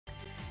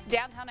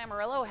Downtown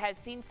Amarillo has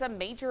seen some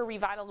major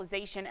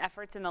revitalization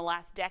efforts in the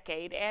last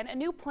decade, and a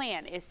new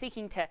plan is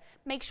seeking to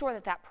make sure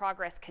that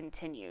progress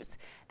continues.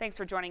 Thanks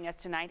for joining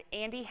us tonight.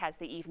 Andy has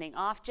the evening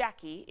off.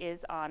 Jackie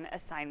is on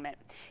assignment.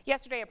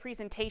 Yesterday, a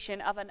presentation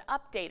of an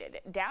updated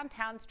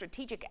downtown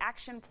strategic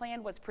action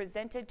plan was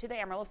presented to the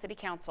Amarillo City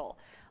Council.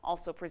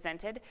 Also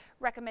presented,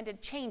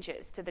 recommended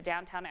changes to the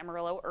downtown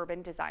Amarillo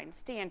Urban Design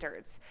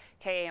Standards.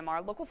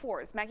 KAMR Local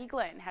 4's Maggie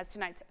Glenn has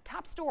tonight's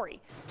top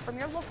story from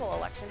your local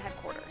election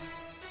headquarters.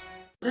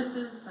 This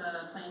is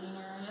the planning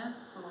area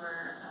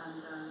for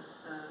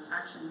the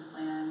action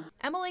plan.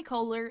 Emily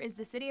Kohler is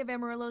the City of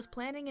Amarillo's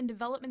Planning and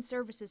Development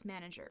Services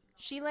Manager.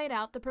 She laid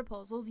out the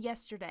proposals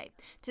yesterday.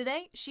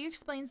 Today, she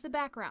explains the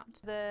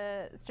background.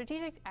 The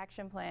Strategic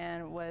Action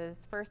Plan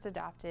was first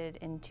adopted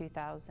in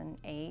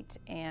 2008,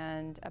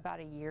 and about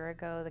a year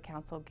ago, the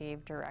Council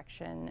gave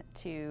direction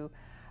to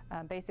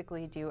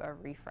basically do a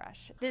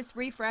refresh. This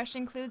refresh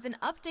includes an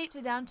update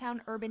to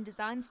downtown urban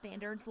design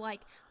standards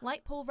like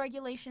light pole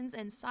regulations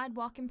and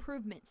sidewalk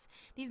improvements.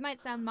 These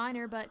might sound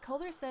minor, but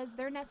Kohler says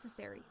they're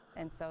necessary.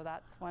 And so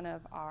that's one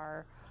of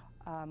our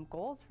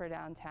goals for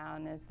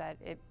downtown, is that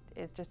it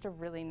is just a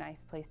really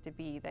nice place to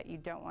be, that you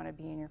don't want to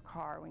be in your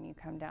car when you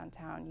come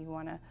downtown. You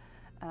want to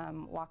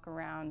walk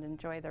around,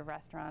 enjoy the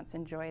restaurants,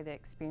 enjoy the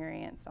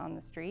experience on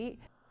the street.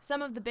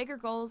 Some of the bigger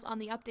goals on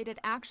the updated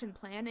action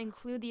plan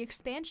include the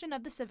expansion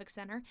of the Civic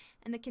Center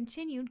and the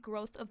continued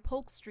growth of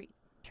Polk Street.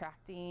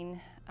 Attracting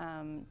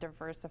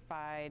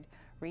diversified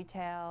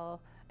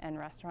retail and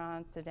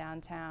restaurants to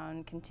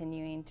downtown,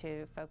 continuing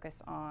to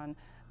focus on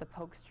the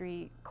Polk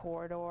Street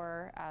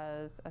corridor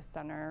as a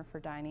center for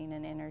dining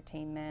and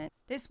entertainment.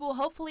 This will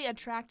hopefully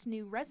attract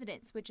new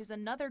residents, which is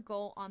another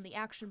goal on the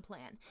action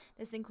plan.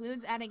 This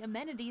includes adding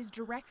amenities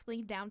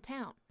directly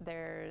downtown.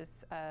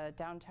 There's a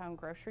downtown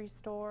grocery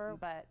store,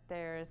 but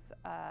there's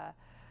a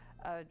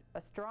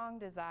strong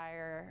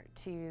desire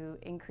to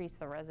increase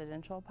the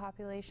residential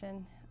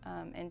population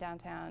in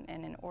downtown,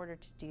 and in order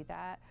to do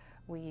that,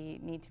 we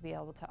need to be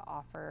able to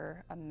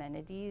offer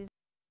amenities.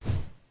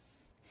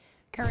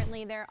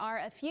 Currently, there are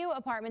a few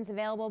apartments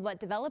available, but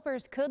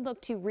developers could look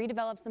to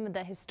redevelop some of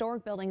the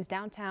historic buildings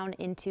downtown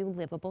into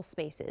livable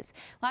spaces.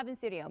 Live in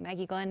studio,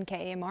 Maggie Glenn,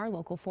 KAMR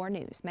Local 4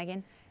 News.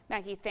 Megan?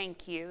 Maggie,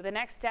 thank you. The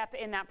next step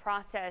in that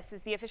process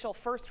is the official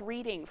first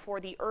reading for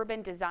the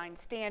Urban Design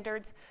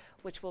Standards,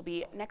 which will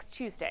be next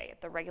Tuesday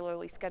at the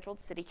regularly scheduled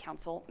City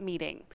Council meeting.